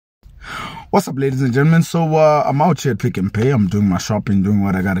What's up, ladies and gentlemen? So I'm out here at Pick and Pay. I'm doing my shopping, doing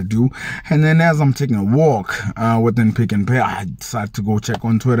what I gotta do, and then as I'm taking a walk within Pick and Pay, I decided to go check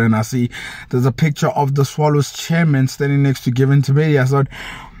on Twitter, and I see there's a picture of the Swallows chairman standing next to Thibedi. I thought,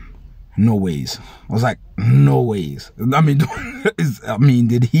 no ways. I was like, no ways. I mean,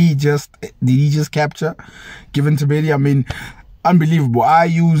 did he just capture Thibedi? I mean, unbelievable. I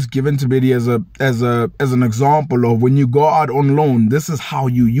use Thibedi as an example of when you go out on loan, this is how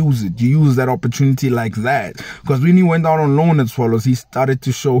you use it. You use that opportunity like that. Because when he went out on loan at Swallows, he started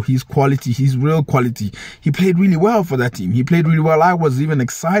to show his quality, his real quality. He played really well for that team. He played really well. I was even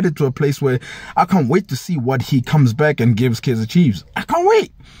excited to a place where I can't wait to see what he comes back and gives Kaizer Chiefs. I can't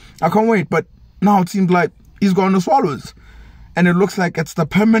wait. But now it seems like he's going to Swallows. And it looks like it's the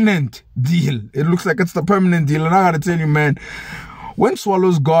permanent deal. And I gotta tell you, man, when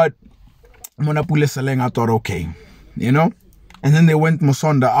Swallows got Monapule Seleng, I thought, okay, you know? And then they went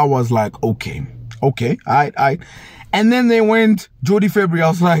Musonda, I was like, okay, all right. And then they went Jody February, I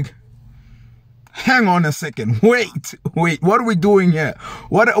was like, hang on a second, wait, what are we doing here?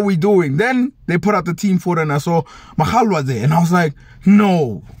 What are we doing? Then they put out the team photo and I saw Mahalwa there. And I was like,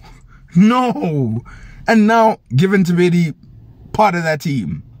 no. And now, given Thibedi part of that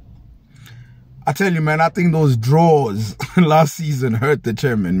team. I tell you, man, I think those draws last season hurt the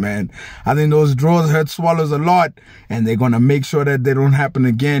chairman, man. I think those draws hurt Swallows a lot, and they're going to make sure that they don't happen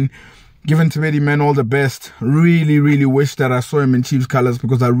again. Giving Thibedi, man, all the best. Really wish that I saw him in Chiefs colors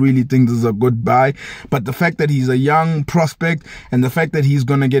because I really think this is a good buy. But the fact that he's a young prospect and the fact that he's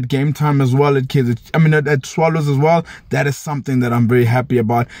going to get game time as well at Swallows as well, that is something that I'm very happy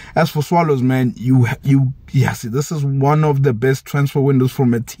about. As for Swallows, man, see, this is one of the best transfer windows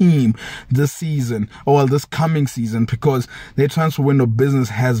from a team this season, or well, this coming season, because their transfer window business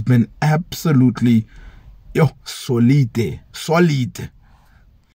has been absolutely solid.